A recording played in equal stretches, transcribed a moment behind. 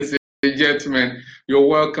and gentlemen, you're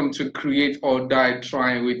welcome to Create or Die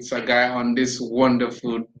Trying with Sagai on this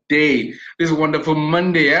wonderful day, this wonderful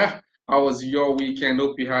Monday. Yeah? How was your weekend?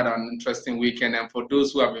 Hope you had an interesting weekend. And for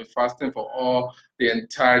those who have been fasting for all the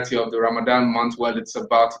entirety of the Ramadan month, well, it's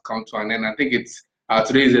about to come to an end. I think it's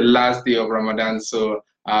today is the last day of Ramadan, so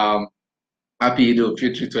happy Eid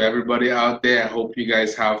al-Fitr to everybody out there. I hope you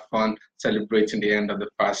guys have fun celebrating the end of the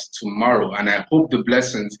fast tomorrow. And I hope the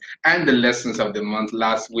blessings and the lessons of the month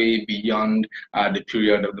last way beyond the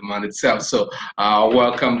period of the month itself. So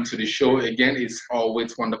welcome to the show again. It's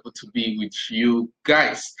always wonderful to be with you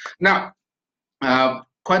guys. Now,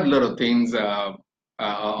 quite a lot of things on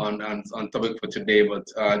topic for today,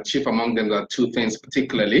 but chief among them are two things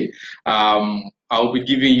particularly. I'll be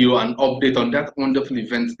giving you an update on that wonderful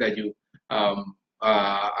event that you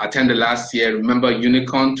attended last year. Remember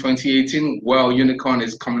Unicorn 2018? Well, Unicorn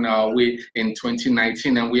is coming our way in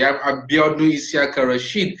 2019, and we have Abiodun Isiaka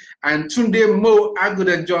Rashid and Tunde Mo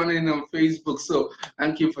Aguda joining on Facebook. So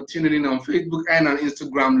thank you for tuning in on Facebook and on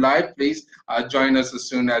Instagram Live. Please join us as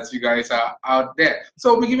soon as you guys are out there.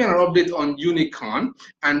 So we're giving an update on Unicorn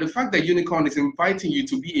and the fact that Unicorn is inviting you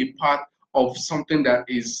to be a part of something that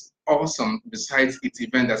is awesome besides its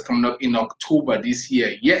event that's coming up in October this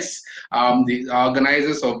year. Yes, the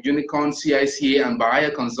organizers of Unicorn, CICA, and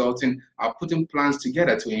Bahia Consulting are putting plans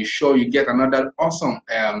together to ensure you get another awesome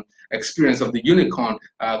experience of the Unicorn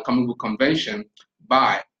comic book convention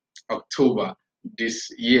by October this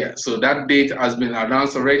year. So that date has been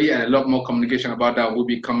announced already, and a lot more communication about that will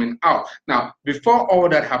be coming out. Now, before all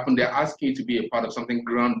that happened, they're asking you to be a part of something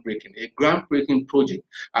groundbreaking, a groundbreaking project,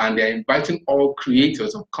 and they're inviting all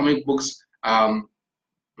creators of comic books and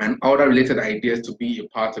other related ideas to be a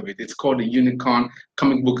part of it. It's called the Unicorn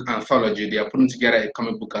Comic Book Anthology. They are putting together a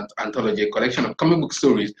comic book anthology, a collection of comic book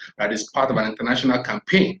stories that is part of an international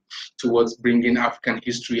campaign towards bringing African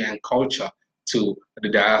history and culture to the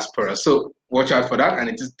diaspora. So watch out for that, and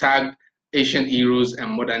it is tagged Ancient Heroes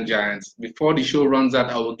and Modern Giants. Before the show runs out,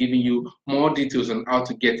 I will give you more details on how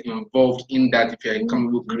to get involved in that if you're a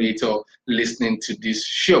comic book creator listening to this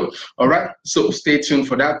show. All right, so stay tuned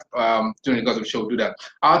for that. During the course of the show, we'll do that.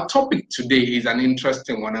 Our topic today is an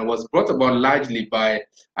interesting one and was brought about largely by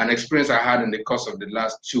an experience I had in the course of the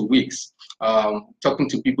last 2 weeks. Talking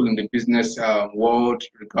to people in the business world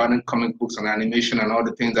regarding comic books and animation and all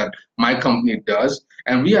the things that my company does,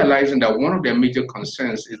 and realizing that one of their major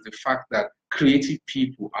concerns is the fact that creative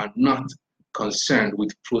people are not concerned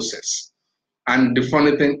with process. And the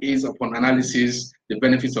funny thing is, upon analysis, the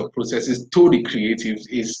benefits of processes to the creatives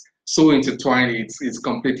is so intertwined, it's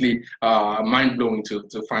completely mind-blowing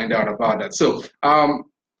to find out about that. So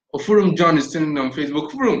Ofurum John is tuning in on Facebook.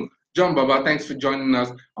 Ofurum, John Baba, thanks for joining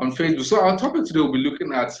us on Facebook. So our topic today will be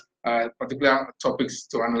looking at particular topics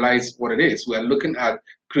to analyze what it is. We are looking at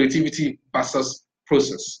creativity versus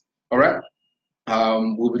process. All right.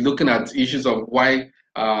 We'll be looking at issues of why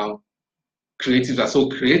creatives are so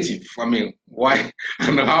creative. I mean, why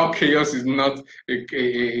and how chaos is not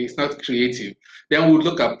it's not creative. Then we'll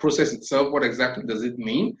look at process itself. What exactly does it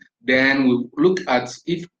mean? Then we'll look at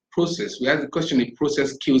if process. We ask the question if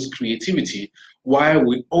process kills creativity, while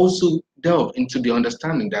we also delve into the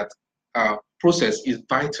understanding that process is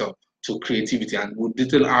vital to creativity, and we'll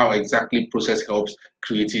detail how exactly process helps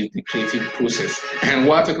the creative process. And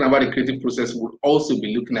while talking about the creative process, we'll also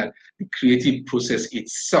be looking at the creative process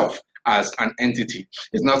itself as an entity.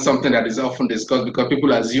 It's not something that is often discussed because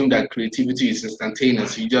people assume that creativity is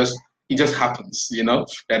instantaneous. It just happens, that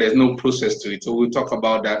there's no process to it. So we'll talk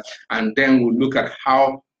about that, and then we'll look at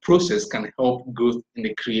how process can help growth in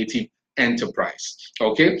the creative enterprise.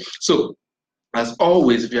 Okay, so as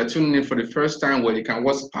always, if you're tuning in for the first time, well, you can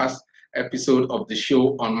watch past episode of the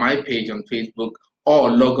show on my page on Facebook, or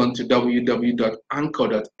log on to www.anchor.fm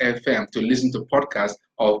to listen to podcasts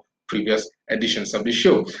of previous editions of the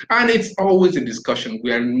show. And it's always a discussion.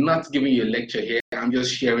 We are not giving you a lecture here. I'm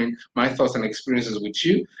just sharing my thoughts and experiences with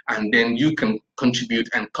you, and then you can contribute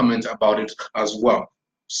and comment about it as well.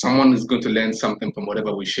 Someone is going to learn something from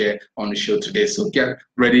whatever we share on the show today. So get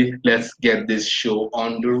ready. Let's get this show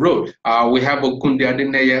on the road. We have Okunde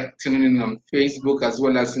Adeneya tuning in on Facebook, as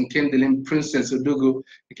well as Nkendelin Princess Odugu.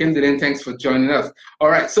 Nkendelin, thanks for joining us. All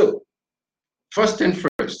right. So first thing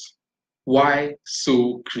first, why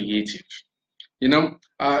so creative?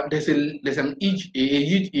 There's a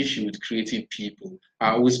huge issue with creative people.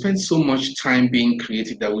 We spend so much time being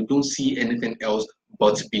creative that we don't see anything else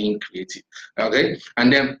but being creative. Okay,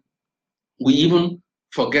 and then we even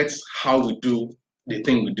forget how we do the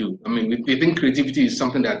thing we do. I mean, we think creativity is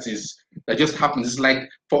something that just happens. It's like,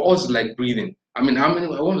 for us, like breathing. I mean, when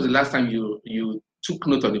was the last time you took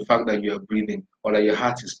note of the fact that you are breathing or that your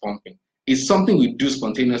heart is pumping. It's something we do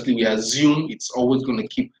spontaneously. We assume it's always going to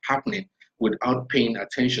keep happening without paying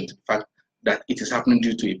attention to the fact that it is happening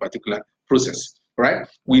due to a particular process, right?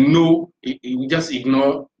 We know, we just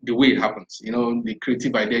ignore the way it happens. You know, the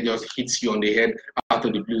creative idea just hits you on the head out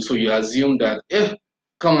of the blue. So you assume that,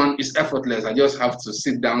 come on, it's effortless. I just have to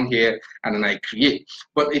sit down here and then I create.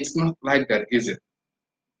 But it's not like that, is it?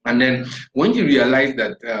 And then when you realize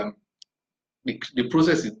that the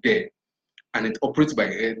process is there and it operates by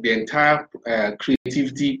the entire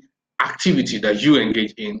creativity activity that you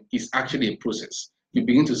engage in is actually a process, you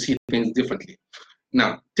begin to see things differently.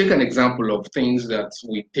 Now, take an example of things that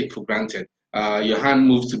we take for granted. Your hand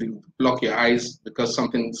moves to block your eyes because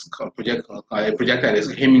something's a projectile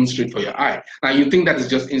is aiming straight for your eye. Now, you think that is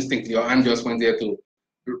just instinct. Your hand just went there to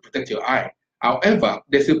protect your eye. However,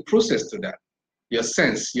 there's a process to that. Your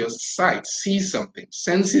sense, your sight sees something,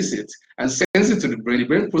 senses it, and sends it to the brain. The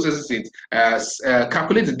brain processes it,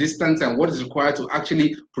 calculates the distance and what is required to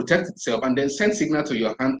actually protect itself, and then sends signal to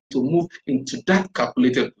your hand to move into that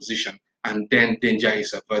calculated position, and then danger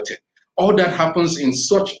is averted. All that happens in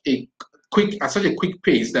such a quick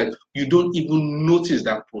pace that you don't even notice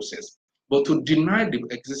that process. But to deny the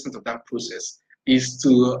existence of that process is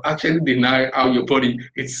to actually deny how your body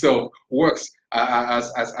itself works as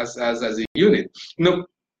a unit. You know,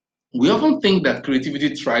 we often think that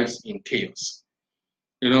creativity thrives in chaos.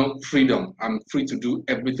 You know, freedom. I'm free to do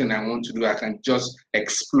everything I want to do. I can just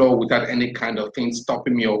explore without any kind of thing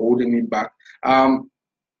stopping me or holding me back.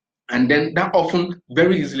 And then that often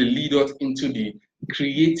very easily leads us into the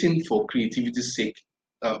creating for creativity's sake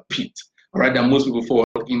pit, all right, that most people fall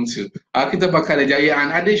into. Akita Bakaleja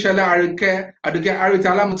and Adeshala Aduke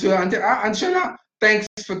Aritalamutu and Anshala, thanks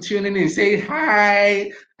for tuning in. Say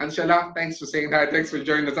hi. Anshala, thanks for saying hi. Thanks for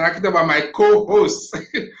joining us. Akitaba, my co-host.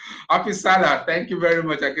 Happy Salah. Thank you very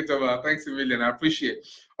much, Akitaba. Thanks a million. I appreciate it.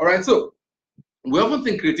 All right, so we often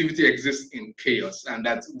think creativity exists in chaos, and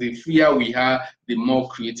that the freer we are, the more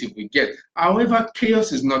creative we get. However,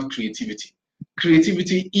 chaos is not creativity.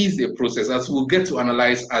 Creativity is a process, as we'll get to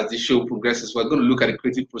analyze as the show progresses. We're going to look at the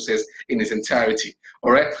creative process in its entirety.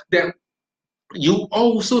 All right. Then you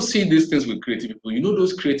also see these things with creative people. You know,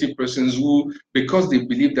 those creative persons who, because they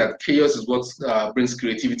believe that chaos is what brings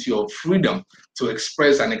creativity, or freedom to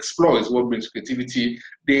express and explore is what brings creativity,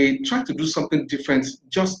 they try to do something different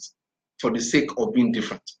just for the sake of being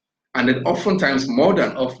different. And then oftentimes, more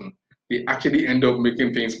than often, they actually end up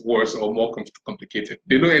making things worse or more complicated.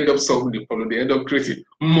 They don't end up solving the problem. They end up creating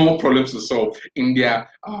more problems to solve in their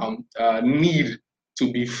need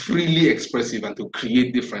to be freely expressive and to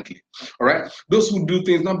create differently. All right? Those who do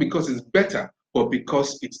things not because it's better, but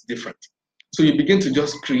because it's different. So you begin to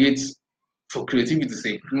just create for creativity's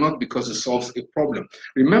sake, not because it solves a problem.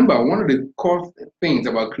 Remember, one of the core things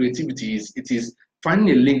about creativity is it is finding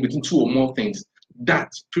a link between two or more things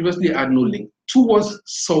that previously had no link towards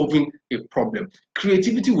solving a problem.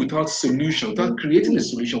 Creativity without solution, without creating a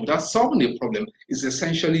solution, without solving a problem, is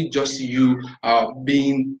essentially just you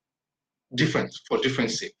being different for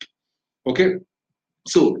different sake. Okay,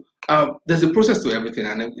 so there's a process to everything,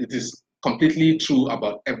 and it is completely true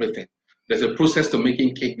about everything. There's a process to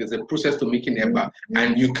making cake, there's a process to making eba,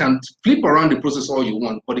 and you can flip around the process all you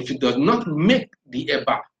want, but if it does not make the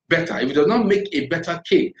eba better, if it does not make a better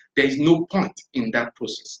cake, there is no point in that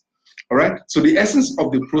process. All right, so the essence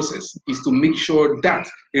of the process is to make sure that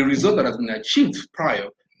a result that has been achieved prior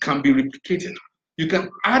can be replicated. You can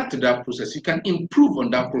add to that process, you can improve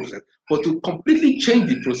on that process, but to completely change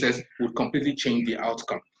the process would completely change the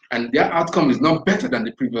outcome. And their outcome is not better than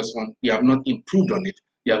the previous one. You have not improved on it.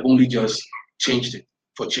 You have only just changed it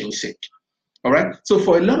for change's sake. All right. So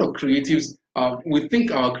for a lot of creatives, we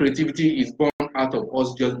think our creativity is born out of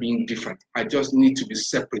us just being different. I just need to be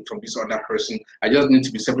separate from this other person. I just need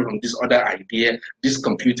to be separate from this other idea. This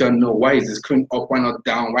computer, no, why is the screen up? Why not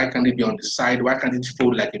down? Why can't it be on the side? Why can't it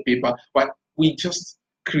fold like a paper? Why? We just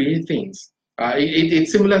create things.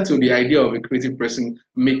 It's similar to the idea of a creative person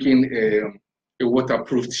making a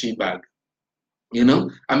waterproof tea bag. You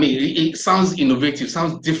know, I mean, it sounds innovative,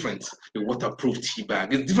 sounds different. A waterproof tea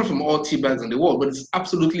bag. It's different from all tea bags in the world, but it's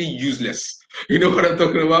absolutely useless. You know what I'm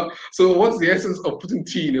talking about? So, what's the essence of putting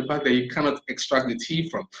tea in a bag that you cannot extract the tea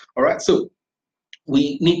from? All right. So,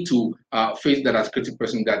 we need to face that as a creative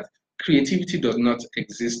person, that creativity does not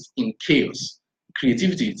exist in chaos.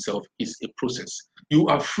 Creativity itself is a process. You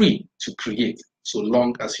are free to create so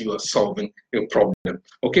long as you are solving a problem.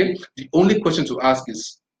 Okay. The only question to ask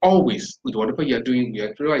is, always, with whatever you're doing,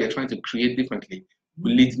 whatever you're trying to create differently,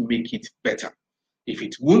 will it make it better? If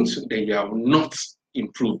it won't, then you are not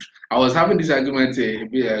improved. I was having this argument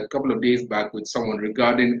a couple of days back with someone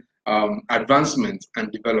regarding advancement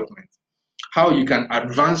and development. How you can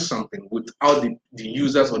advance something without the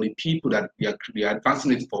users or the people that they are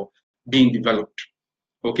advancing it for being developed.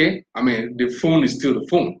 Okay, I mean, the phone is still the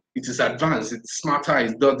phone. It is advanced, it's smarter,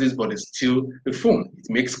 it does this, but it's still the phone. It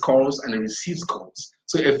makes calls and it receives calls.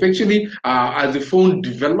 So effectively, as the phone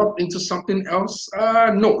developed into something else,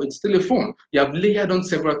 no, it's still a phone. You have layered on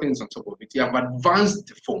several things on top of it. You have advanced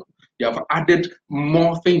the phone. You have added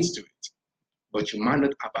more things to it, but you might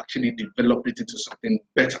not have actually developed it into something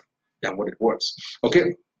better than what it was.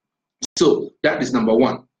 Okay, so that is number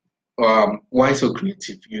one. Why so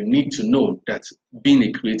creative? You need to know that being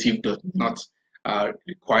a creative does not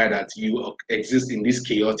require that you exist in this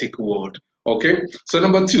chaotic world. Okay, so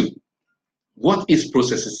number two, what is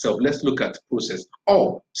process itself? Let's look at process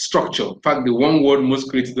or structure. In fact, the one word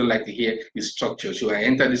most creatives don't like to hear is structure. So I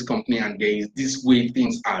enter this company and there is this way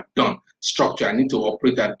things are done. Structure. I need to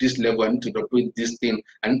operate at this level. I need to operate this thing.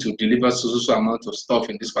 I need to deliver so amount of stuff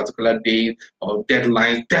in this particular day, or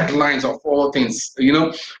deadlines of all things, you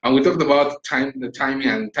know. And we talked about the timing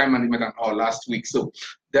and time management and all last week. So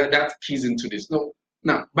that keys into this. No,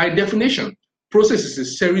 now by definition, process is a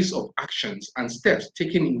series of actions and steps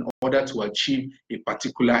taken in order to achieve a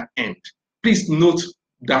particular end. Please note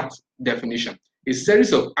that definition. A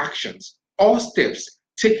series of actions or steps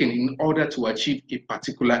taken in order to achieve a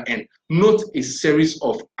particular end. Not a series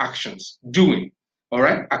of actions, doing, all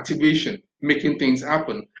right, activation, making things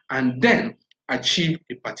happen, and then achieve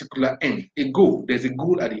a particular end, a goal. There's a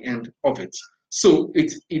goal at the end of it. So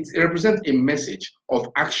it represents a message of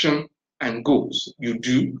action and goals you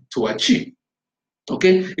do to achieve.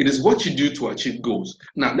 Okay, it is what you do to achieve goals.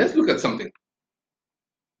 Now let's look at something.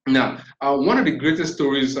 Now, one of the greatest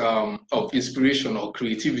stories of inspiration or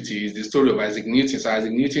creativity is the story of Isaac Newton. So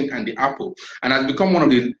Isaac Newton and the apple, and has become one of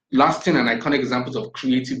the lasting and iconic examples of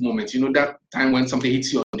creative moments. You know, that time when something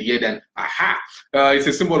hits you on the head and aha, it's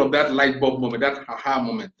a symbol of that light bulb moment, that aha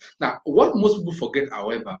moment. Now, what most people forget,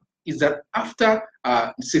 however, is that after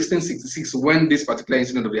 1666, when this particular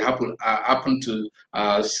incident of the apple happened to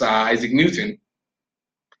Sir Isaac Newton,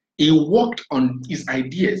 he worked on his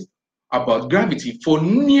ideas about gravity for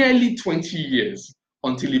nearly 20 years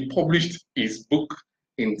until he published his book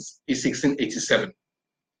in 1687.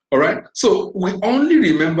 All right, so we only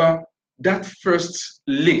remember that first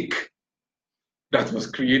link that was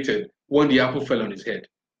created when the apple fell on his head.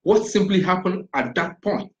 What simply happened at that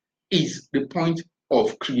point is the point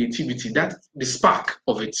of creativity, that's the spark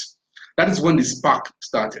of it. That is when the spark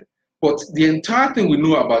started. But the entire thing we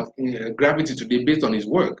know about gravity today based on his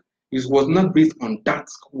work was not based on that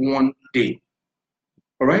one day.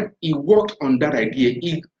 All right, he worked on that idea.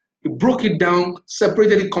 He broke it down,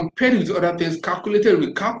 separated it, compared it with other things, calculated,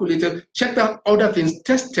 recalculated, checked out other things,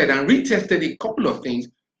 tested and retested a couple of things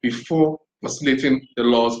before postulating the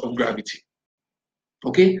laws of gravity.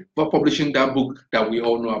 Okay, for publishing that book that we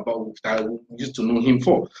all know about, that we used to know him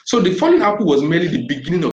for. So the falling apple was merely the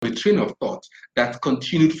beginning of a train of thought that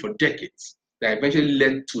continued for decades, that eventually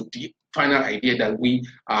led to the final idea that we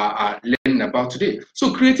are learning about today.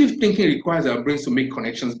 So creative thinking requires our brains to make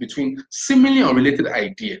connections between seemingly unrelated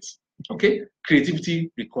ideas. Okay,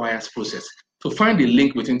 creativity requires process. To find a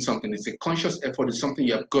link between something, it's a conscious effort, it's something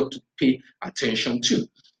you have got to pay attention to.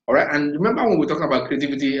 All right, and remember when we talked about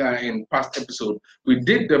creativity in past episode, we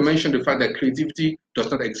did mention the fact that creativity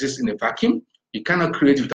does not exist in a vacuum. You cannot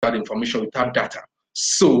create without information, without data.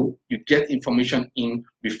 So you get information in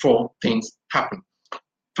before things happen.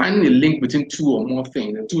 Finding a link between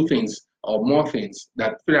two things or more things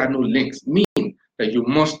that there are no links mean that you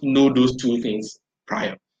must know those two things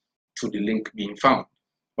prior to the link being found.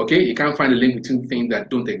 Okay, you can't find a link between things that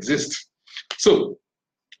don't exist. So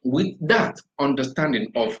with that understanding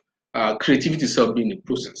of creativity itself being a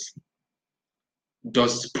process,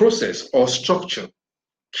 does process or structure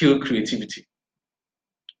kill creativity?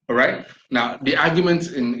 All right. Now, the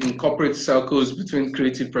argument in corporate circles between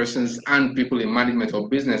creative persons and people in management or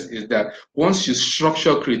business is that once you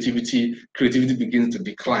structure creativity, creativity begins to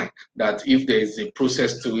decline. That if there is a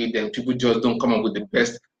process to it, then people just don't come up with the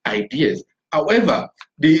best ideas. However,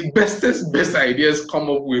 the best ideas come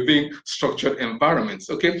up within structured environments.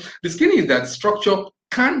 Okay. The skinny is that structure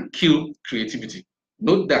can kill creativity.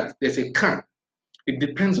 Note that there's a can. It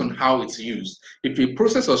depends on how it's used. If a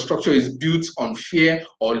process or structure is built on fear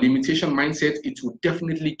or limitation mindset, it will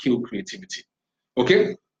definitely kill creativity.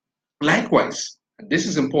 Okay? Likewise, and this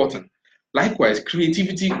is important, likewise,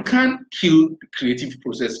 creativity can kill the creative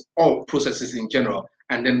process or processes in general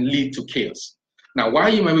and then lead to chaos. Now, why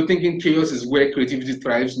you might be thinking chaos is where creativity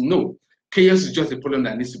thrives? No. Chaos is just a problem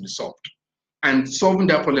that needs to be solved. And solving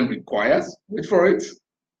that problem requires, wait for it,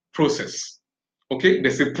 process. Okay,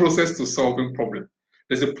 there's a process to solving problem.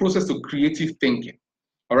 There's a process to creative thinking.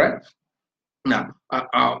 All right. Now,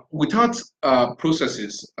 without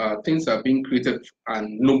processes, things are being created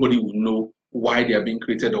and nobody will know why they are being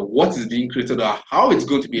created or what is being created or how it's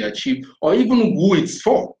going to be achieved or even who it's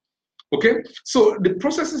for. Okay, so the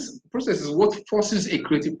process is what forces a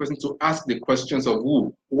creative person to ask the questions of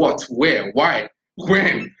who, what, where, why,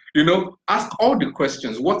 when. Ask all the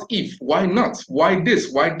questions. What if? Why not? Why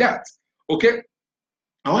this? Why that? Okay.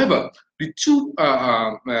 However, the two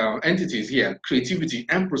entities here, creativity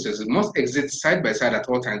and processes, must exist side by side at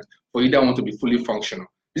all times for either one to be fully functional.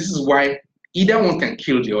 This is why either one can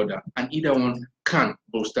kill the other and either one can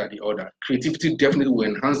bolster the other. Creativity definitely will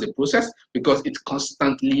enhance the process because it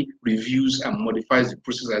constantly reviews and modifies the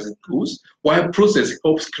process as it goes, while process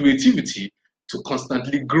helps creativity to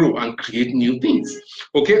constantly grow and create new things.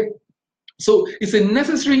 Okay, so it's a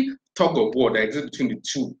necessary tug of war that exists between the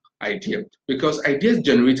two ideas, because ideas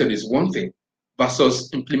generated is one thing versus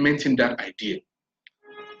implementing that idea.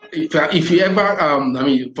 If you ever,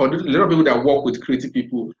 for a lot of people that work with creative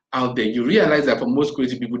people out there, you realize that for most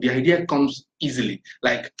creative people, the idea comes easily.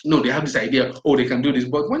 Like, no, they have this idea, oh, they can do this.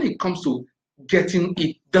 But when it comes to getting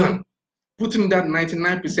it done, putting that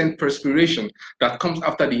 99% perspiration that comes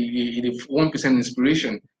after the 1%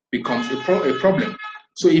 inspiration becomes a problem.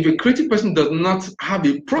 So if a creative person does not have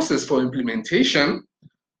a process for implementation,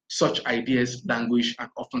 such ideas languish and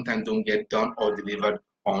oftentimes don't get done or delivered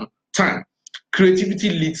on time. Creativity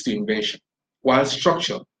leads to invention, while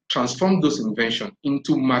structure transforms those inventions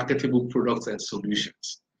into marketable products and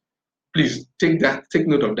solutions. Please take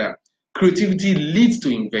note of that. Creativity leads to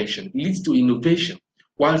invention, leads to innovation,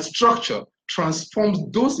 while structure transforms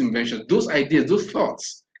those inventions, those ideas, those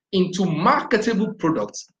thoughts into marketable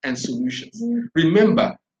products and solutions.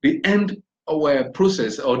 Remember, the end of a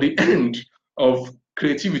process or the end of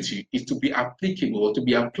creativity is to be applicable or to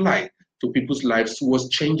be applied to people's lives towards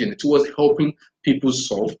changing it, towards helping people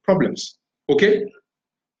solve problems. Okay?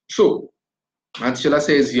 So, Matshola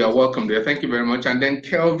says you are welcome there. Thank you very much. And then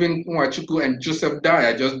Kelvin Mwachuku and Joseph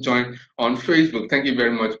Dyer just joined on Facebook. Thank you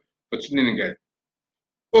very much for tuning in, guys.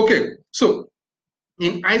 Okay, so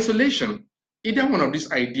in isolation, either one of these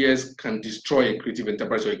ideas can destroy a creative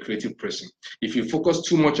enterprise or a creative person. If you focus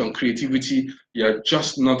too much on creativity, you're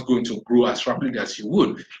just not going to grow as rapidly as you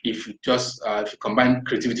would if you just if you combine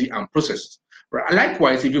creativity and process.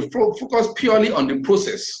 Likewise, if you focus purely on the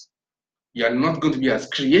process, you're not going to be as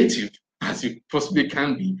creative as you possibly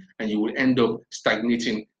can be, and you will end up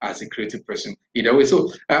stagnating as a creative person either way.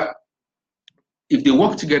 So if they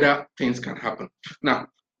work together, things can happen. Now,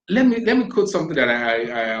 let me quote something that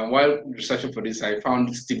I while researching for this, I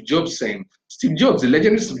found Steve Jobs saying. Steve Jobs, the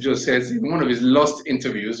legendary Steve Jobs, says in one of his lost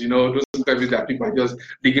interviews, those interviews that people are just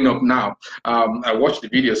digging up now. I watched the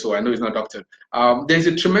video, so I know it's not doctored. There's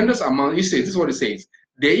a tremendous amount, this is what it says,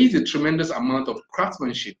 there is a tremendous amount of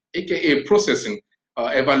craftsmanship, aka processing,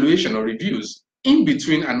 evaluation or reviews in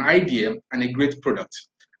between an idea and a great product.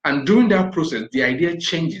 And during that process, the idea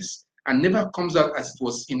changes and never comes out as it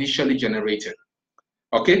was initially generated.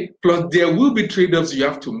 Okay, plus there will be trade-offs you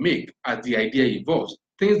have to make as the idea evolves.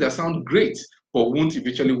 Things that sound great but won't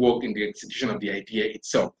eventually work in the execution of the idea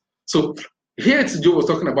itself. So here Joe was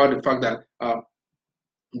talking about the fact that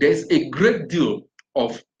there's a great deal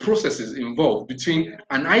of processes involved between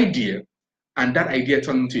an idea and that idea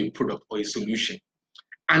turning into a product or a solution.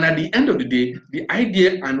 And at the end of the day, the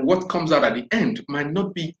idea and what comes out at the end might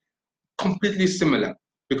not be completely similar.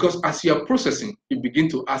 Because as you are processing, you begin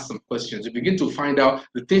to ask some questions. You begin to find out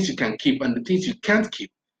the things you can keep and the things you can't keep.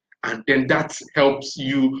 And then that helps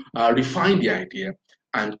you refine the idea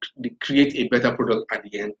and create a better product at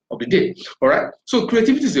the end of the day. All right. So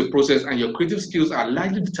creativity is a process, and your creative skills are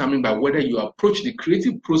largely determined by whether you approach the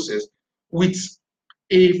creative process with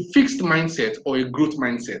a fixed mindset or a growth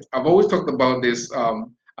mindset. I've always talked about this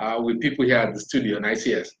with people here at the studio in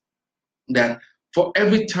ICS, that for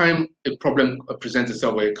every time a problem presents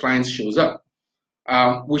itself or a client shows up,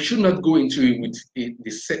 we should not go into it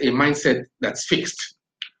with a mindset that's fixed.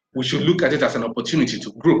 We should look at it as an opportunity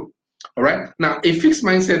to grow. All right. Now, a fixed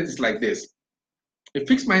mindset is like this. A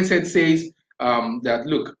fixed mindset says that,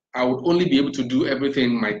 look, I would only be able to do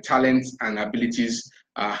everything my talents and abilities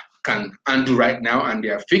can undo right now, and they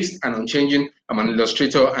are fixed and unchanging. I'm an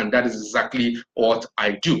illustrator, and that is exactly what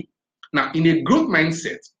I do. Now, in a growth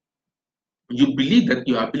mindset, you believe that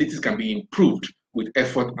your abilities can be improved with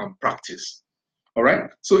effort and practice. All right.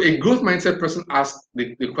 So a growth mindset person asks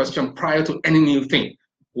the question prior to any new thing: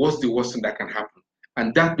 what's the worst thing that can happen?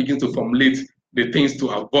 And that begins to formulate the things to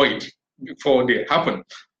avoid before they happen.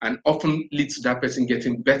 and often leads to that person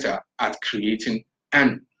getting better at creating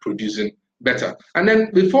and producing better. And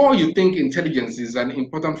then before you think intelligence is an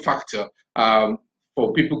important factor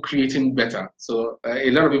for people creating better. So a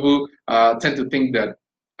lot of people tend to think that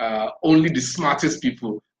only the smartest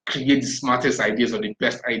people create the smartest ideas or the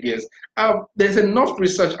best ideas. There's enough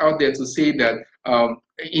research out there to say that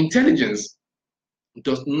intelligence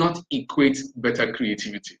does not equate better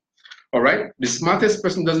creativity. All right, the smartest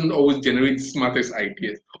person doesn't always generate the smartest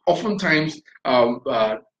ideas. Oftentimes,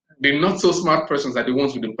 the not so smart persons are the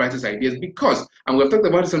ones with the brightest ideas because, and we've talked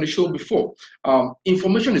about this on the show before,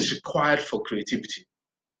 information is required for creativity,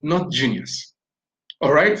 not genius.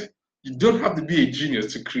 All right, you don't have to be a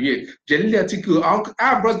genius to create. Jelili Atiku,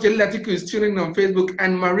 our brother Jelili Atiku is tuning in on Facebook,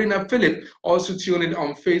 and Marina Philip also tuning in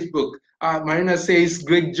on Facebook. Marina says,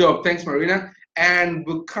 great job. Thanks, Marina. And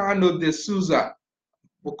Bucano de Souza.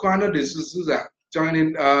 Bucano de Souza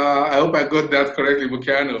joining. I hope I got that correctly,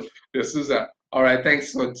 Bucano de Souza. All right,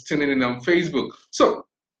 thanks for tuning in on Facebook. So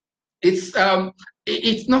it's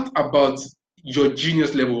not about your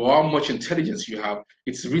genius level or how much intelligence you have.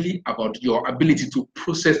 It's really about your ability to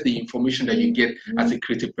process the information that you get as a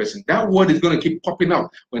creative person. That word is going to keep popping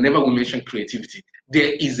up whenever we mention creativity.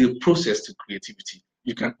 There is a process to creativity.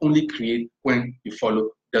 You can only create when you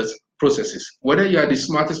follow those processes. Whether you are the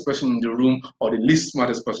smartest person in the room or the least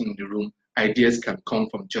smartest person in the room, ideas can come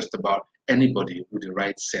from just about anybody with the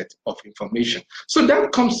right set of information. So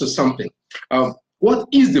that comes to something. What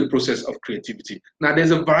is the process of creativity? Now,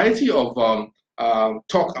 there's a variety of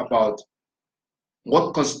talk about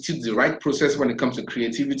what constitutes the right process when it comes to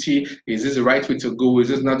creativity. Is this the right way to go? Is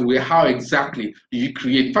this not the way? How exactly do you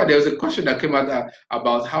create? In fact, there was a question that came out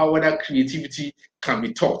about how whether creativity can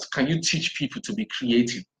be taught. Can you teach people to be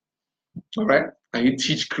creative? All right. Can you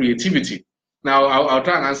teach creativity? Now, I'll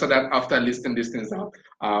try and answer that after listing these things out.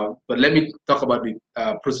 But let me talk about the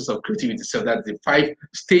process of creativity. So that's the 5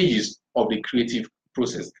 stages of the creative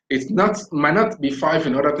process. It might not be 5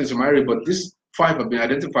 in other things you might read, but these 5 have been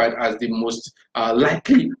identified as the most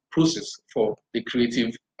likely process for the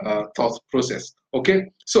creative thought process.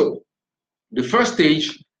 Okay, so the first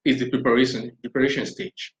stage is the preparation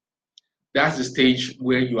stage. That's the stage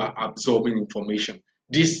where you are absorbing information.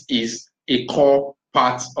 This is a core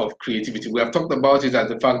part of creativity. We have talked about it as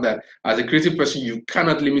the fact that as a creative person, you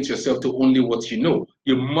cannot limit yourself to only what you know.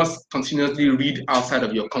 You must continuously read outside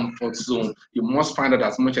of your comfort zone. You must find out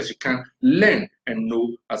as much as you can, learn and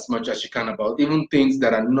know as much as you can about even things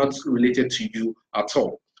that are not related to you at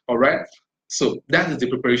all. All right? So that is the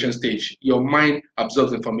preparation stage. Your mind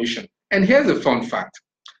absorbs information. And here's a fun fact.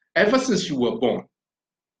 Ever since you were born,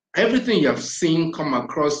 everything you have seen, come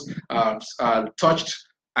across, touched,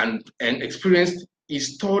 and experienced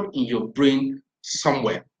is stored in your brain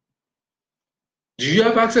somewhere. Do you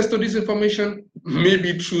have access to this information?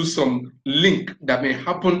 Maybe through some link that may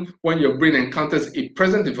happen when your brain encounters a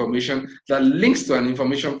present information that links to an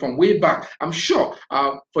information from way back. I'm sure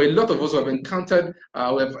for a lot of us who have encountered,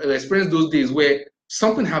 we have experienced those days where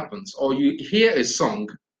something happens or you hear a song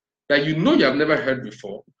that you know you have never heard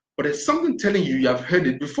before, but there's something telling you have heard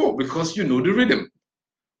it before because you know the rhythm.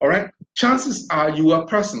 All right? Chances are you are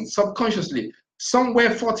present subconsciously. Somewhere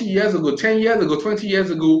 40 years ago, 10 years ago, 20 years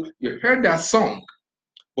ago, you heard that song,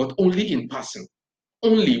 but only in passing,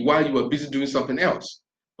 only while you were busy doing something else.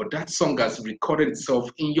 But that song has recorded itself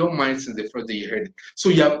in your mind since the first day you heard it. So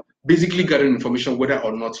you have basically gathered information whether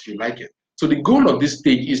or not you like it. So the goal of this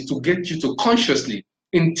stage is to get you to consciously,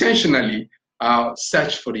 intentionally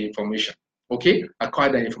search for the information. Okay,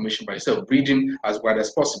 acquire that information by yourself, reading as wide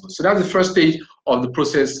as possible. So that's the first stage of the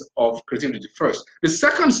process of creativity first. The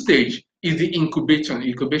second stage is the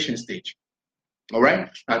incubation stage. All right,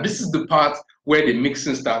 now this is the part where the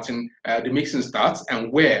mixing starts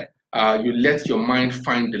and where you let your mind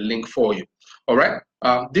find the link for you. All right,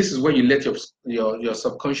 this is where you let your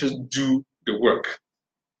subconscious do the work.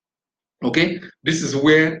 Okay, this is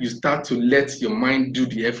where you start to let your mind do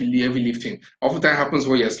the heavy lifting. Oftentimes happens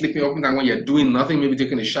when you're sleeping, oftentimes when you're doing nothing, maybe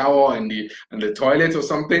taking a shower in the toilet or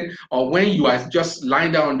something, or when you are just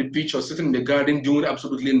lying down on the beach or sitting in the garden doing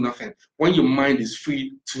absolutely nothing. When your mind is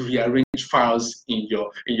free to rearrange files in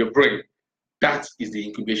your brain, that is the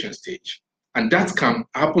incubation stage, and that can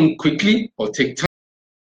happen quickly or take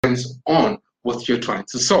time on what you're trying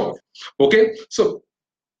to solve. Okay, so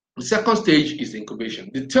the second stage is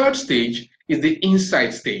incubation. The third stage is the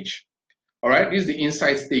insight stage. All right, this is the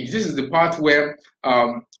insight stage. This is the part where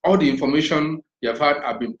all the information you have had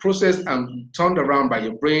have been processed and turned around by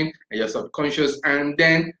your brain and your subconscious, and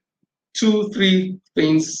then 2-3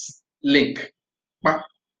 things link back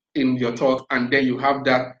in your thought, and then you have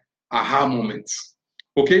that aha moment.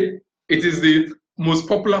 Okay, it is the most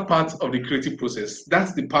popular part of the creative process.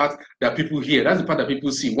 That's the part that people hear. That's the part that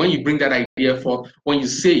people see. When you bring that idea forth, when you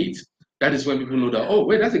say it, that is when people know that, oh,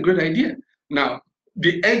 wait, that's a great idea. Now,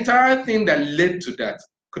 the entire thing that led to that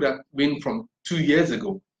could have been from 2 years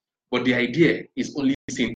ago, but the idea is only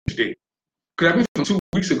seen today. Could have been from 2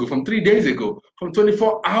 weeks ago, from 3 days ago, from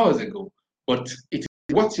 24 hours ago. But it is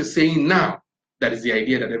what you're saying now that is the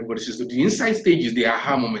idea that everybody sees. So the insight stage is the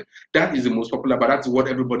aha moment. That is the most popular, but that's what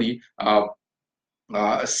everybody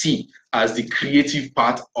see as the creative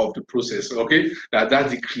part of the process. Okay,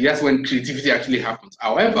 that's when creativity actually happens.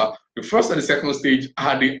 However, the first and the second stage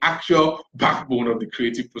are the actual backbone of the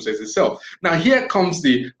creative process itself. Now here comes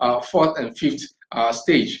the fourth and fifth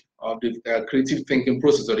stage of the creative thinking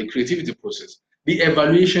process, or the creativity process. The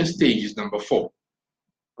evaluation stage is number 4.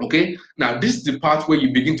 Okay, now this is the part where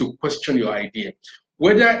you begin to question your idea,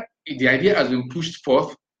 whether the idea has been pushed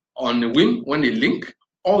forth on a whim when they link,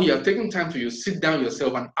 or you have taken time to sit down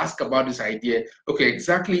yourself and ask about this idea. Okay,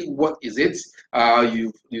 exactly what is it?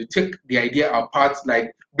 You take the idea apart,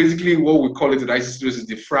 like basically what we call it in ICT is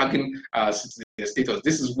the fragging status.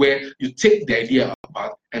 This is where you take the idea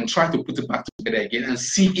apart and try to put it back together again and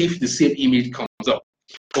see if the same image comes up.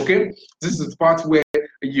 Okay, this is the part where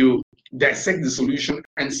you dissect the solution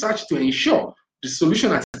and search to ensure the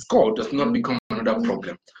solution at its core does not become another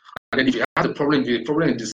problem. And then if you have the problem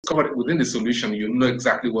is discovered within the solution, you know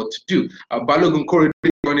exactly what to do. Balogun Kore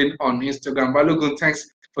on Instagram. Balogun, thanks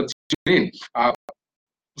for tuning in.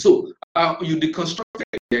 So you deconstruct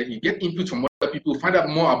the idea, you get input from other people, find out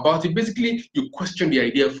more about it. Basically, you question the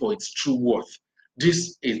idea for its true worth.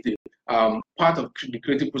 This is the part of the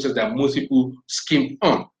creative process that most people skim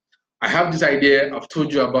on. I have this idea, I've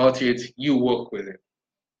told you about it, you work with it.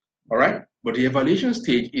 All right? But the evaluation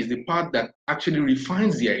stage is the part that actually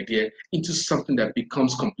refines the idea into something that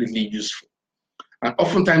becomes completely useful. And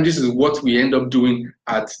oftentimes, this is what we end up doing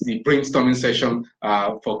at the brainstorming session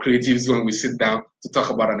for creatives when we sit down to talk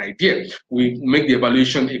about an idea. We make the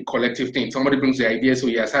evaluation a collective thing. Somebody brings the idea, so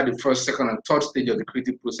he has had the first, second, and third stage of the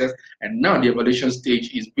creative process, and now the evaluation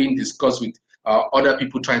stage is being discussed with other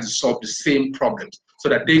people trying to solve the same problems, so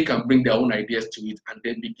that they can bring their own ideas to it and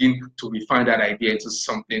then begin to refine that idea into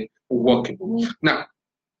something workable. Now,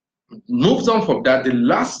 moves on from that, the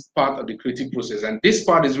last part of the creative process, and this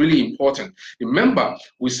part is really important. Remember,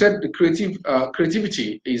 we said the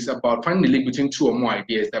creativity is about finding the link between two or more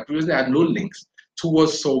ideas that previously had no links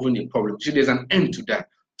towards solving a problem. So there's an end to that,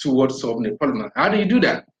 towards solving a problem. How do you do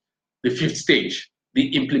that? The fifth stage,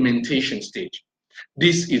 the implementation stage.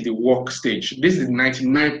 This is the work stage. This is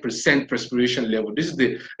 99% perspiration level. This is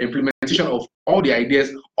the implementation of all the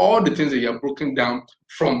ideas, all the things that you have broken down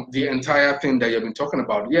from the entire thing that you've been talking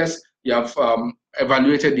about. Yes, you have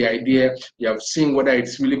evaluated the idea, you have seen whether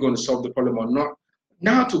it's really going to solve the problem or not.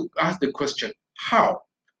 Now to ask the question, how?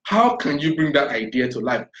 How can you bring that idea to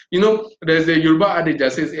life? You know, there's a Yoruba adage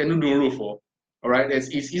that says, all right,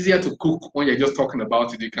 it's easier to cook when you're just talking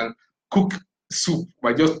about it. You can cook soup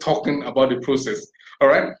by just talking about the process, all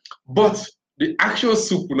right? But the actual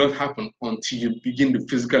soup will not happen until you begin the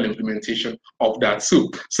physical implementation of that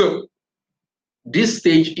soup. So this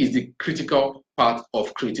stage is the critical part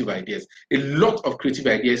of creative ideas. A lot of creative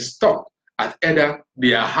ideas stop at either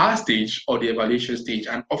the aha stage or the evaluation stage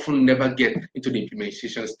and often never get into the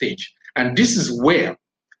implementation stage. And this is where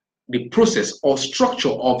the process or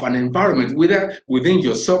structure of an environment, whether within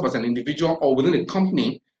yourself as an individual or within a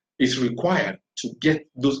company, is required to get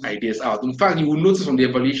those ideas out. In fact, you will notice on the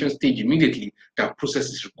evaluation stage immediately that process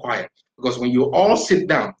is required, because when you all sit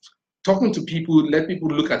down, talking to people, let people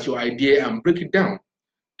look at your idea and break it down,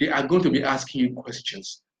 they are going to be asking you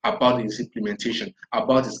questions about its implementation,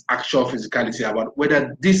 about its actual physicality, about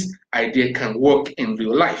whether this idea can work in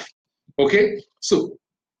real life. Okay, so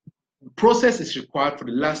the process is required for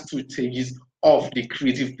the last two stages of the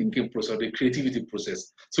creative thinking process, the creativity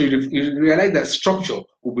process. So you realize that structure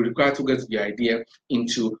will be required to get the idea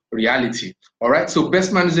into reality. All right, so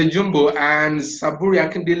Best Man is a Jumbo and Saburi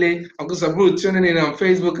Akindele, Uncle Saburi tuning in on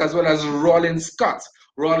Facebook, as well as Rollins Scott.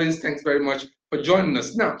 Rollins, thanks very much for joining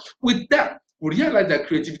us. Now, with that, we realize that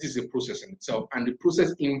creativity is a process in itself, and the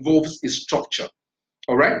process involves a structure.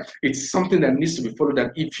 All right, it's something that needs to be followed.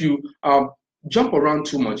 That if you jump around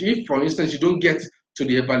too much, if, for instance, you don't get to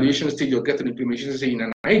the evaluation stage or get to the implementation stage in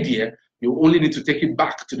an idea, you only need to take it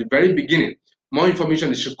back to the very beginning. More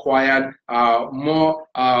information is required, more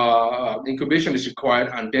incubation is required,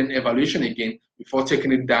 and then evaluation again before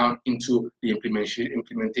taking it down into the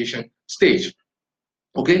implementation stage.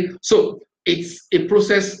 Okay, so it's a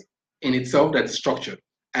process in itself that's structured.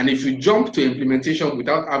 And if you jump to implementation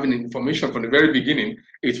without having information from the very beginning,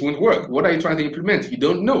 it won't work. What are you trying to implement? You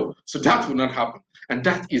don't know. So that will not happen. And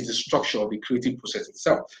that is the structure of the creative process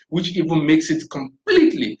itself, which even makes it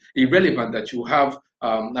completely irrelevant that you have,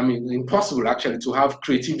 impossible actually to have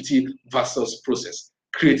creativity versus process.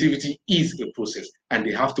 Creativity is a process, and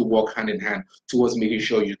they have to work hand in hand towards making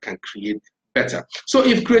sure you can create better. So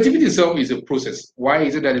if creativity itself is a process, why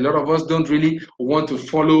is it that a lot of us don't really want to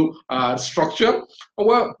follow structure?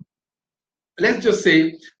 Well, let's just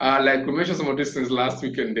say, like we mentioned some of these things last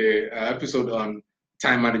week in the episode on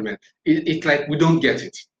time management, it's like we don't get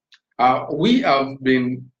it. We have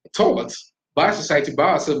been taught by society,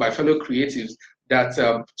 by ourselves, by fellow creatives,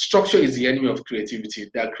 that structure is the enemy of creativity,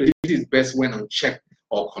 that creativity is best when unchecked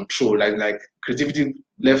or controlled. Like creativity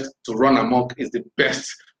left to run amok is the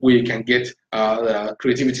best way you can get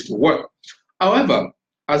creativity to work. However,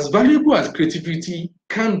 as valuable as creativity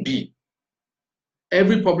can be,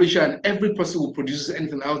 every publisher and every person who produces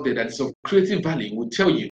anything out there that is of creative value will tell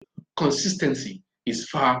you consistency is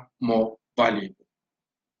far more valuable.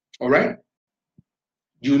 All right?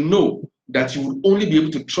 You know that you will only be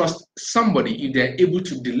able to trust somebody if they're able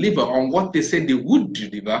to deliver on what they said they would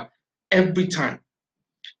deliver every time.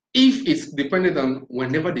 If it's dependent on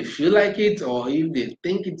whenever they feel like it, or if they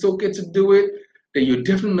think it's okay to do it, then you're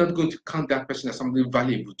definitely not going to count that person as something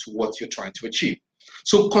valuable to what you're trying to achieve.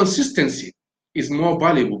 So consistency is more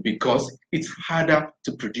valuable because it's harder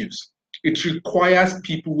to produce. It requires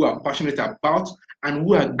people who are passionate about and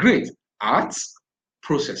who are great at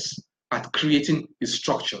process, at creating a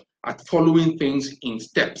structure, at following things in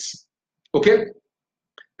steps. Okay?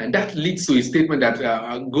 And that leads to a statement that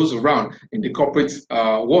goes around in the corporate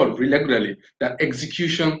world regularly, that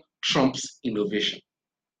execution trumps innovation.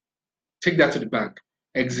 Take that to the bank.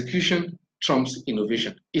 Execution trumps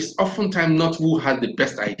innovation. It's oftentimes not who has the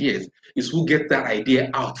best ideas, it's who gets that idea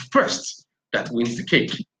out first that wins the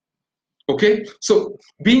cake. Okay, so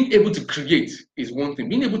being able to create is one thing.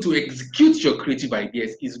 Being able to execute your creative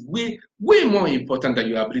ideas is way more important than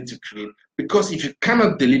your ability to create. Because if you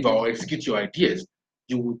cannot deliver or execute your ideas,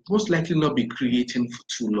 you will most likely not be creating for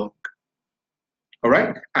too long. All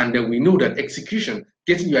right, and then we know that execution,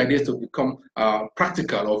 getting your ideas to become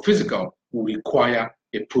practical or physical, will require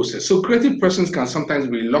a process. So creative persons can sometimes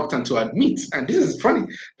be reluctant to admit, and this is funny,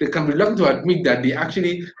 they can be reluctant to admit that they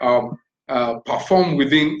actually perform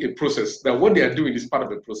within a process, that what they are doing is part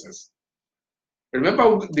of a process.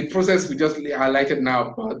 Remember the process we just highlighted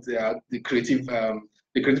now about the creative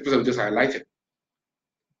process we just highlighted.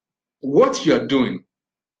 What you're doing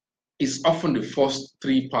is often the first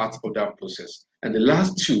three parts of that process, and the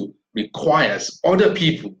last two requires other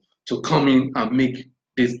people to come in and make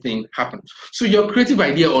this thing happen. So your creative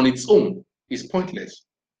idea on its own is pointless.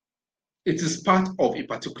 It is part of a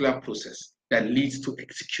particular process that leads to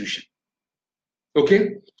execution.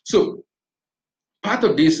 Okay, so part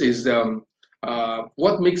of this is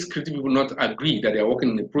what makes creative people not agree that they are working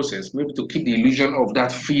in the process, maybe to keep the illusion of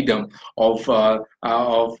that freedom of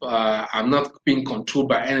I'm not being controlled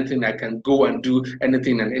by anything, I can go and do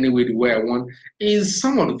anything and any way the way I want, is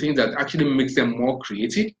some of the things that actually makes them more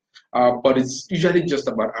creative, but it's usually just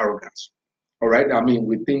about arrogance. All right, I mean,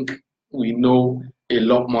 we think we know a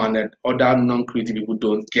lot more, and that other non-creative people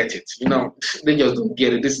don't get it. You know, they just don't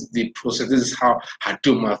get it. This is the process. This is how I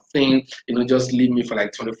do my thing. You know, just leave me for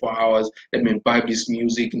like 24 hours. Let me imbibe this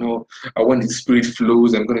music. You know, when the spirit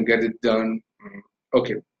flows, I'm gonna get it done.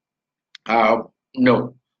 Okay.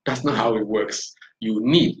 No, that's not how it works. You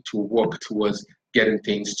need to work towards getting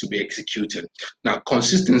things to be executed. Now,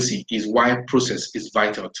 consistency is why process is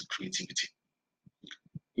vital to creativity.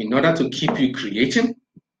 In order to keep you creating,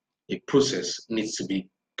 a process needs to be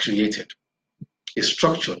created. A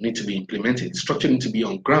structure needs to be implemented. Structure needs to be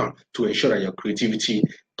on ground to ensure that your creativity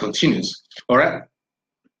continues. All right.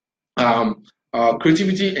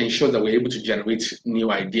 Creativity ensures that we're able to generate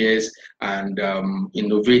new ideas and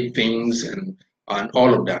innovate things and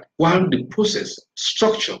all of that. While the process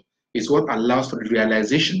structure is what allows for the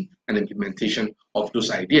realization and implementation of those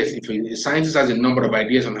ideas. If a scientist has a number of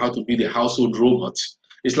ideas on how to build a household robot,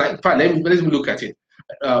 it's like, fine, let's look at it.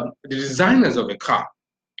 The designers of a car,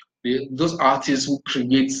 those artists who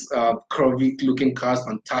create curvy looking cars,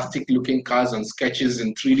 fantastic looking cars and sketches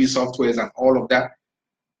and 3D softwares and all of that,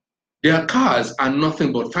 their cars are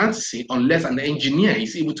nothing but fantasy unless an engineer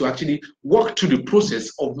is able to actually walk through the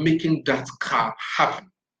process of making that car happen.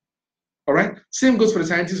 All right, same goes for the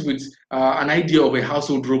scientists with an idea of a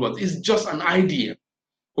household robot. It's just an idea.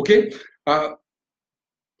 Okay,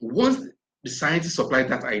 once the scientists supply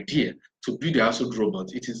that idea to build the household robot,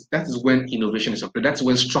 that is when innovation is applied. That's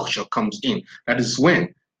when structure comes in. That is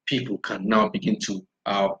when people can now begin to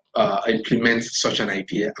implement such an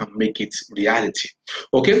idea and make it reality.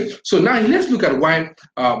 Okay, so now let's look at why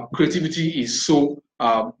creativity is so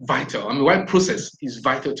vital. I mean, why process is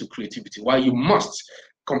vital to creativity, why you must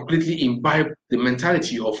completely imbibe the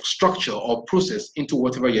mentality of structure or process into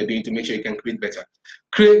whatever you're doing to make sure you can create better.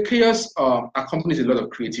 Chaos accompanies a lot of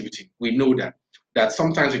creativity. We know that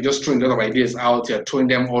sometimes you're just throwing a lot of ideas out, you're throwing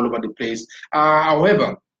them all over the place.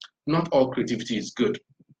 However, not all creativity is good.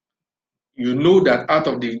 You know that out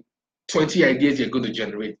of the 20 ideas you're going to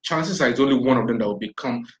generate, chances are it's only one of them that will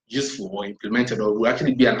become useful or implemented or will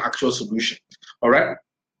actually be an actual solution. All right.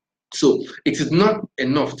 So it is not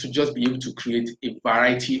enough to just be able to create a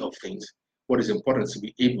variety of things. What is important is to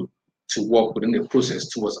be able to work within the process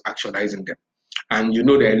towards actualizing them. And you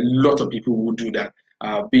know there are a lot of people who do that,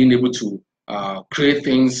 being able to create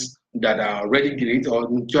things that are already great or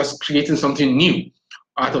just creating something new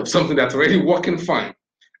out of something that's already working fine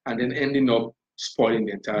and then ending up spoiling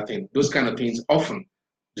the entire thing. Those kind of things often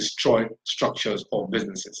destroy structures or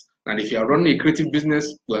businesses. And if you are running a creative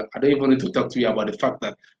business, well, I don't even need to talk to you about the fact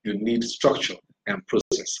that you need structure and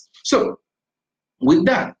process. So with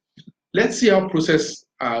that, let's see how process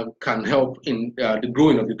can help in the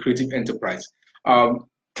growing of the creative enterprise.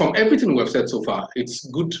 From everything we've said so far, it's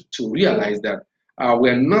good to realize that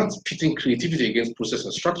we're not pitting creativity against process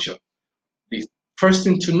or structure. The first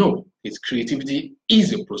thing to know is creativity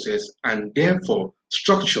is a process, and therefore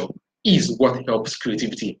structure is what helps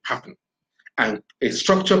creativity happen. And a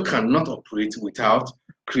structure cannot operate without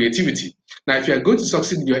creativity. Now, if you are going to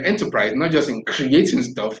succeed in your enterprise, not just in creating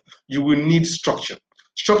stuff, you will need structure.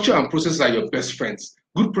 Structure and process are your best friends.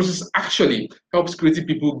 Good process actually helps creative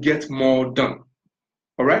people get more done.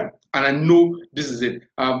 All right. And I know this is it.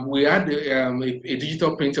 We had a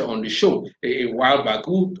digital painter on the show a while back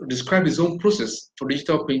who described his own process for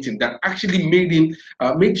digital painting that actually made him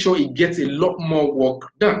make sure he gets a lot more work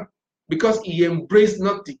done because he embraced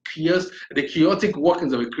not the chaotic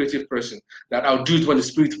workings of a creative person, that I'll do it when the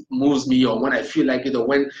spirit moves me or when I feel like it or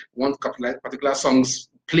when one particular song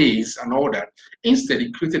plays and all that. Instead,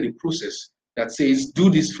 he created a process that says, do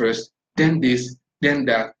this first, then this, then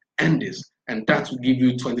that, and this. And that will give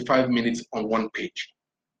you 25 minutes on one page.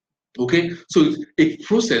 Okay, so a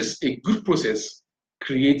good process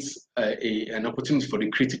creates an opportunity for the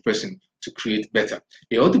creative person to create better.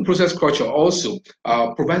 A healthy process culture also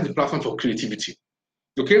provides the platform for creativity.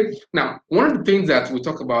 Okay, now one of the things that we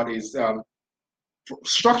talk about is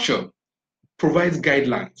structure provides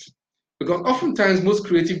guidelines, because oftentimes most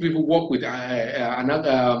creative people work with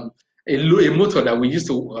a motto that we used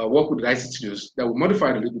to work with IC Studios that we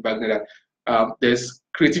modified a little bit back then, that there's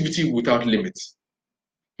creativity without limits.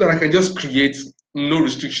 That I can just create, no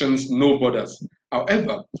restrictions, no borders.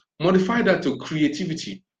 However, modify that to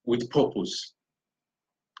creativity with purpose.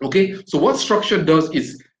 Okay, so what structure does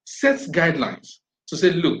is sets guidelines to say,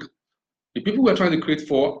 look, the people we're trying to create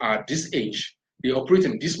for are this age, they operate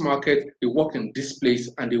in this market, they work in this place,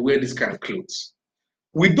 and they wear this kind of clothes.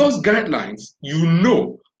 With those guidelines, you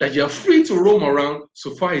know that you're free to roam around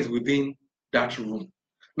so far as within that room.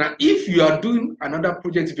 Now, if you are doing another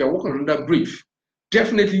project, if you're working on another brief,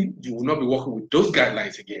 definitely you will not be working with those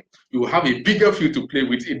guidelines again. You will have a bigger field to play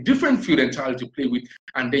with, a different field entirely to play with,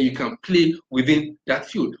 and then you can play within that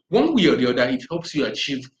field. One way or the other, it helps you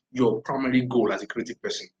achieve your primary goal as a creative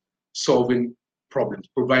person, solving problems,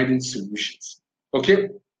 providing solutions. Okay?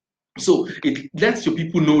 So it lets your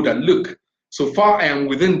people know that, look, so far I am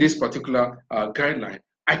within this particular guideline.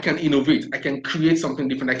 I can innovate, I can create something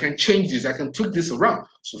different, I can change this, I can tweak this around.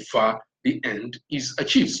 So far, the end is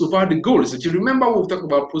achieved. So far, the goal is achieved. Remember, we've talked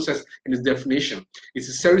about process in its definition. It's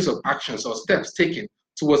a series of actions or steps taken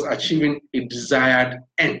towards achieving a desired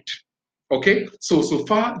end. Okay, so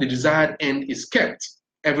far the desired end is kept.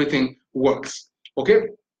 Everything works. Okay,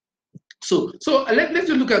 so let's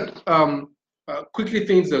just look at quickly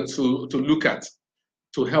things that to look at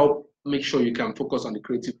to help make sure you can focus on the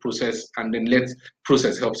creative process, and then let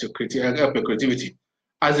process help your creativity.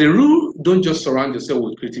 As a rule, don't just surround yourself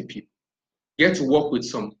with creative people. Get to work with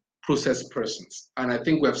some process persons. And I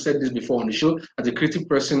think we have said this before on the show. As a creative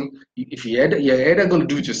person, if you're either going to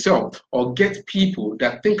do it yourself or get people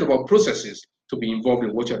that think about processes to be involved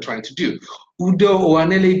in what you're trying to do. Udo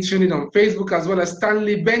Oanele tuning on Facebook, as well as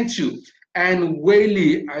Stanley Benchu and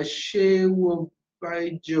Whaley Ashewo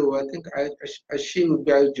Baijo. I think Ashewo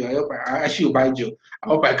Baijo. I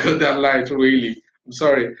hope I got that right, Whaley. I'm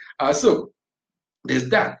sorry. So there's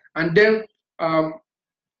that. And then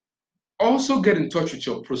also get in touch with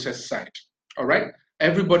your process side. All right.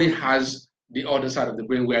 Everybody has the other side of the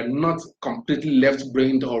brain. We are not completely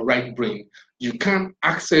left-brained or right-brained. You can't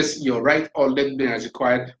access your right or left brain as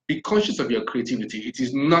required. Be conscious of your creativity. It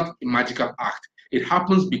is not a magical act. It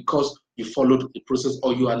happens because you followed a process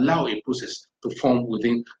or you allow a process to form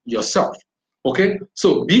within yourself. Okay,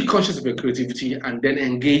 so be conscious of your creativity and then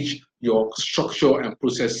engage your structure and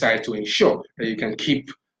process side to ensure that you can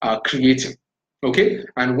keep creating. Okay,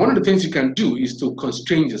 and one of the things you can do is to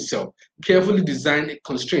constrain yourself. Carefully design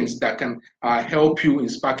constraints that can help you in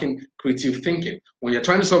sparking creative thinking. When you're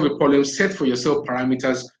trying to solve a problem, set for yourself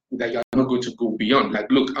parameters that you're not going to go beyond.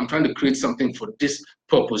 Like, look, I'm trying to create something for this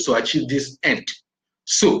purpose to achieve this end.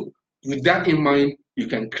 So with that in mind, you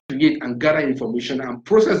can create and gather information and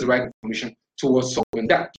process the right information towards solving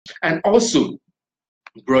that. And also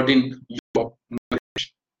broaden your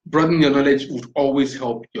knowledge. Broadening your knowledge would always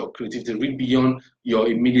help your creativity. Read beyond your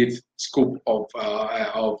immediate scope of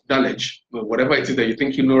knowledge. Whatever it is that you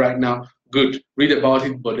think you know right now, good. Read about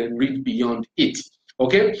it, but then read beyond it.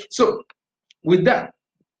 Okay? So with that,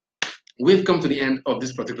 we've come to the end of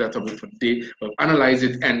this particular topic for today. We've analyzed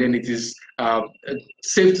it, and then it is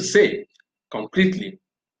safe to say completely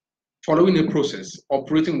following a process,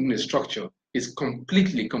 operating in a structure is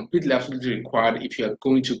completely, absolutely required if you are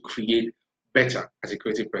going to create better as a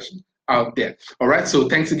creative person out there. All right, so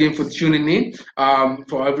thanks again for tuning in.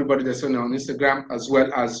 For everybody that's on Instagram as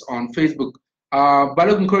well as on Facebook.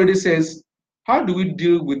 Balogun Korede says, how do we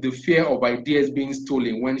deal with the fear of ideas being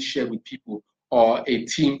stolen when shared with people or a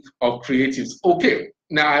team of creatives? Okay,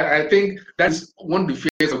 now I think that's one of the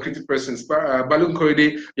fears of creative persons. Balogun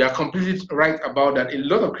Korede, you are completely right about that. A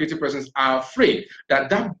lot of creative persons are afraid that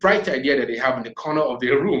that bright idea that they have in the corner of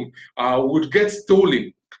their room would get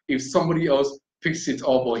stolen if somebody else picks it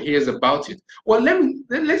up or hears about it. Well,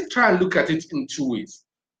 let's try and look at it in two ways.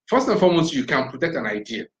 First and foremost, you can protect an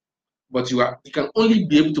idea, but you can only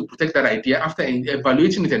be able to protect that idea after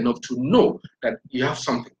evaluating it enough to know that you have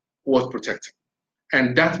something worth protecting.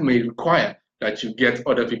 And that may require that you get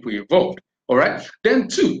other people involved. All right. Then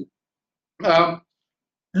two,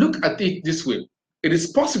 look at it this way. It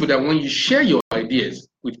is possible that when you share your ideas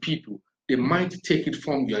with people, they might take it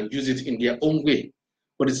from you and use it in their own way.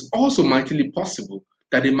 But it's also mightily possible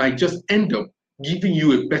that they might just end up giving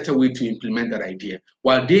you a better way to implement that idea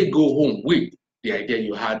while they go home with the idea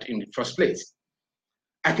you had in the first place.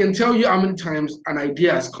 I can tell you how many times an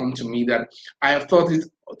idea has come to me that I have thought it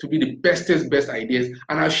to be the best ideas,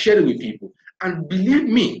 and I've shared it with people. And believe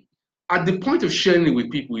me, at the point of sharing it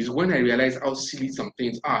with people is when I realize how silly some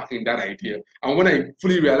things are in that idea. And when I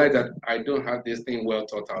fully realize that I don't have this thing well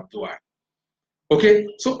thought out, do I? Okay,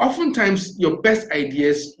 so oftentimes your best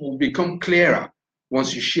ideas will become clearer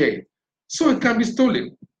once you share it. So it can be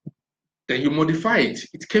stolen. Then you modify it.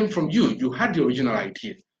 It came from you. You had the original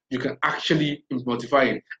idea. You can actually modify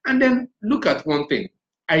it. And then look at one thing.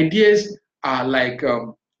 Ideas are like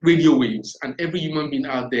radio waves, and every human being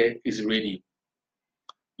out there is radio.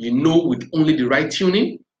 You know, with only the right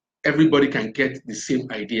tuning, everybody can get the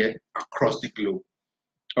same idea across the globe.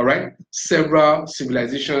 All right, several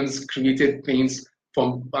civilizations created things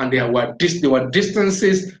and there were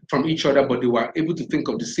distances from each other, but they were able to think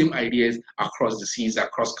of the same ideas across the seas,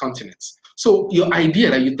 across continents. So your idea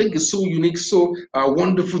that you think is so unique, so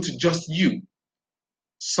wonderful to just you,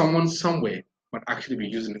 someone somewhere might actually be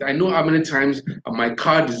using it. I know how many times my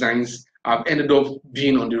car designs have ended up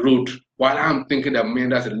being on the road while I'm thinking that, man,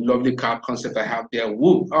 that's a lovely car concept I have there.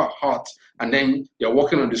 Woo, hot. And then you're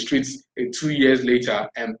walking on the streets 2 years later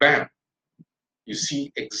and bam, you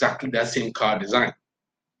see exactly that same car design.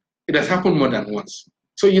 It has happened more than once.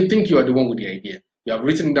 So you think you are the one with the idea. You have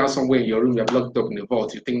written it down somewhere in your room, you have locked up in the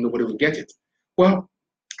vault, you think nobody will get it. Well,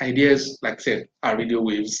 ideas, like I said, are radio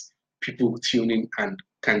waves. People tune in and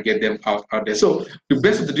can get them out there. So the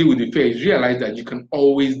best way to deal with the fear is realize that you can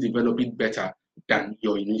always develop it better than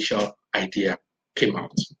your initial idea came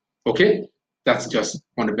out. Okay? That's just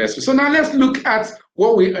one of the best. So now let's look at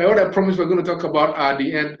what I promised we're going to talk about at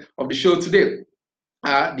the end of the show today.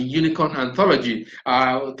 The Unicorn Anthology,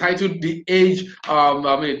 titled The Age,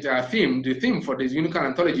 theme. The theme for this Unicorn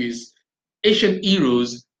Anthology is Ancient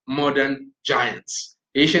Heroes, Modern Giants.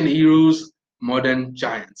 Ancient Heroes, Modern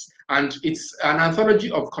Giants. And it's an anthology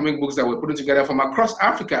of comic books that we're putting together from across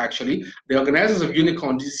Africa, actually. The organizers of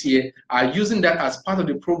Unicorn this year are using that as part of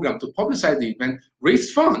the program to publicize the event,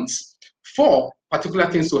 raise funds for particular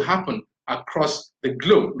things to happen across the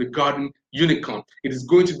globe regarding Unicorn. It is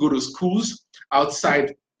going to go to schools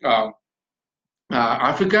outside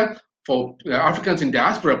Africa, for Africans in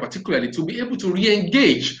diaspora particularly, to be able to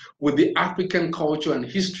re-engage with the African culture and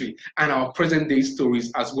history and our present day stories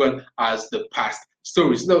as well as the past.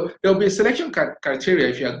 stories. So there'll be a selection criteria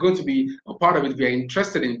if you are going to be a part of it, if you're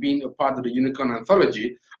interested in being a part of the Unicorn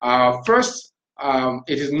Anthology. First,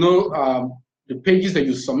 it is the pages that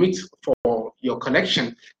you submit for your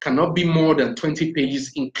collection cannot be more than 20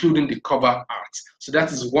 pages, including the cover art. So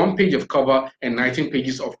that is 1 page of cover and 19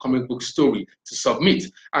 pages of comic book story to submit.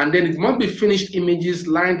 And then it must be finished images,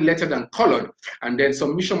 lined, lettered, and colored. And then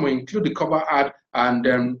submission will include the cover art, and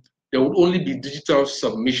there will only be digital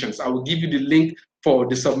submissions. I will give you the link for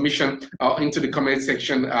the submission into the comment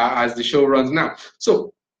section as the show runs now.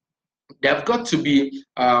 So they've got to be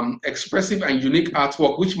expressive and unique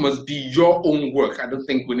artwork, which must be your own work. I don't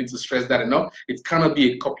think we need to stress that enough. It cannot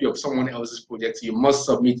be a copy of someone else's project. You must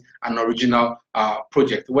submit an original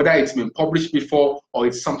project, whether it's been published before or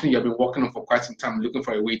it's something you've been working on for quite some time, looking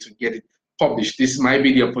for a way to get it published. This might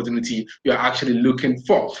be the opportunity you're actually looking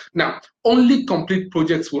for. Now, only complete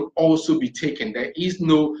projects will also be taken. There is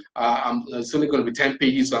no, it's only going to be 10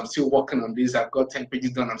 pages, so I'm still working on this. I've got 10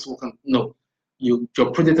 pages done, I'm still working. No. Your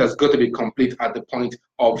project has got to be complete at the point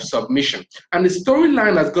of submission. And the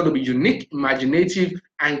storyline has got to be unique, imaginative,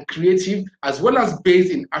 and creative, as well as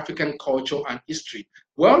based in African culture and history.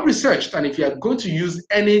 Well researched, and if you are going to use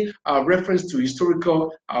any reference to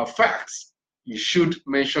historical facts, you should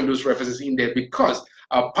mention those references in there, because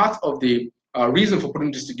part of the reason for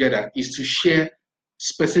putting this together is to share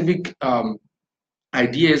specific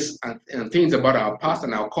ideas and things about our past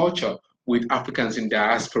and our culture with Africans in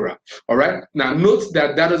diaspora. All right. Now, note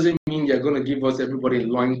that that doesn't mean you're going to give us everybody in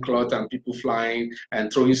loincloth and people flying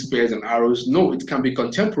and throwing spears and arrows. No, it can be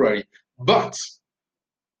contemporary, but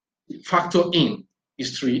factor in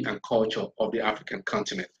history and culture of the African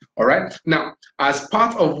continent. All right. Now, as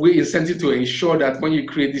part of we incentive to ensure that when you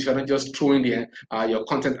create this, you're not just throwing your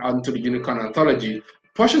content out into the Unicorn Anthology.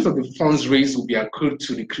 Portions of the funds raised will be accrued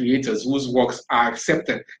to the creators whose works are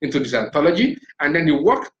accepted into this anthology, and then the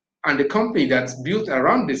work and the company that's built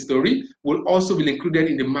around this story will also be included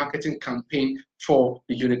in the marketing campaign for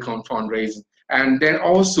the Unicorn fundraising. And then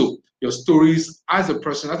also your stories as a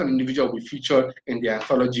person, as an individual, will be featured in the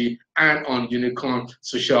anthology and on Unicorn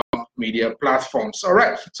social media platforms. All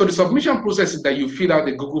right. So the submission process is that you fill out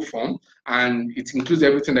the Google form, and it includes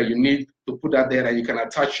everything that you need to put that there, and you can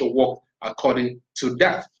attach your work according to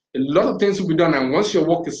that. A lot of things will be done, and once your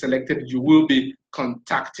work is selected, you will be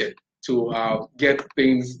contacted to get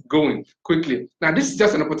things going quickly. Now, this is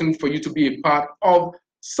just an opportunity for you to be a part of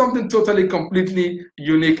something totally, completely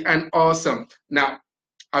unique and awesome. Now,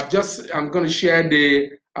 I'm going to share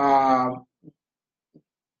the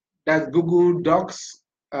that Google Docs.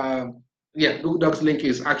 Google Docs link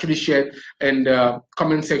is actually shared in the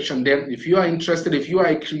comment section there. If you are interested, if you are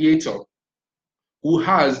a creator who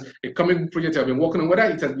has a comic book project you've been working on, whether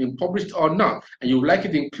it has been published or not, and you would like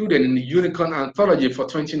it included in the Unicorn Anthology for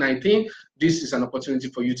 2019, this is an opportunity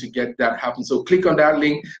for you to get that happen. So click on that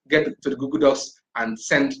link, get to the Google Docs, and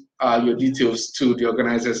send your details to the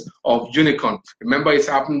organizers of Unicorn. Remember, it's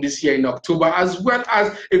happening this year in October, as well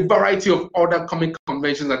as a variety of other comic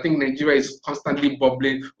conventions. I think Nigeria is constantly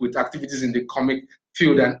bubbling with activities in the comic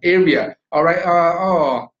field and area. All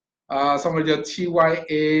right. Somebody just TWA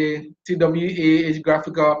Age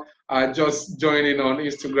Graphical just joining on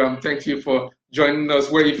Instagram. Thank you for joining us.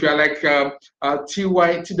 Where if you're like TWA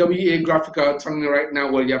Graphical turning right now,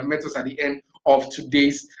 well, you have met us at the end of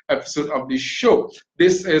today's episode of the show.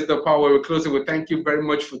 This is the power. We're closing with thank you very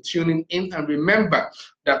much for tuning in. And remember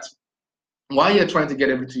that while you're trying to get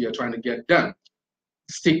everything you're trying to get done,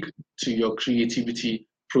 stick to your creativity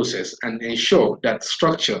process and ensure that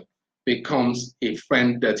structure becomes a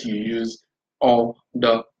friend that you use all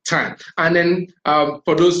the time. And then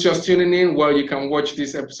for those just tuning in, well, you can watch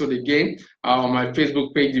this episode again on my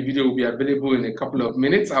Facebook page. The video will be available in a couple of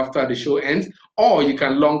minutes after the show ends, or you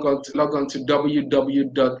can log on to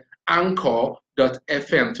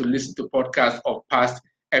www.anchor.fm to listen to podcasts of past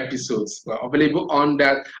episodes. We're available on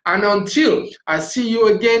that. And until I see you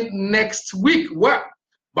again next week, well,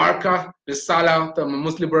 Baraka, the Salah, the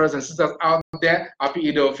Muslim brothers and sisters out there, happy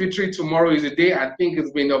Eid al-Fitr. Tomorrow is the day. I think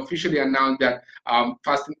it's been officially announced that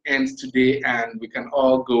fasting ends today, and we can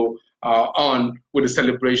all go on with the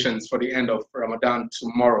celebrations for the end of Ramadan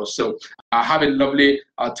tomorrow. So have a lovely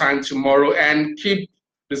time tomorrow, and keep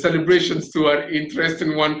the celebrations to an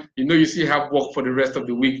interesting one. You still have work for the rest of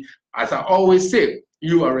the week. As I always say,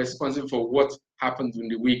 you are responsible for what happens in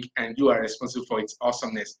the week, and you are responsible for its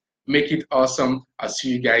awesomeness. Make it awesome. I'll see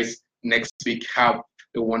you guys next week. Have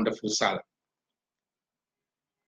a wonderful Salah.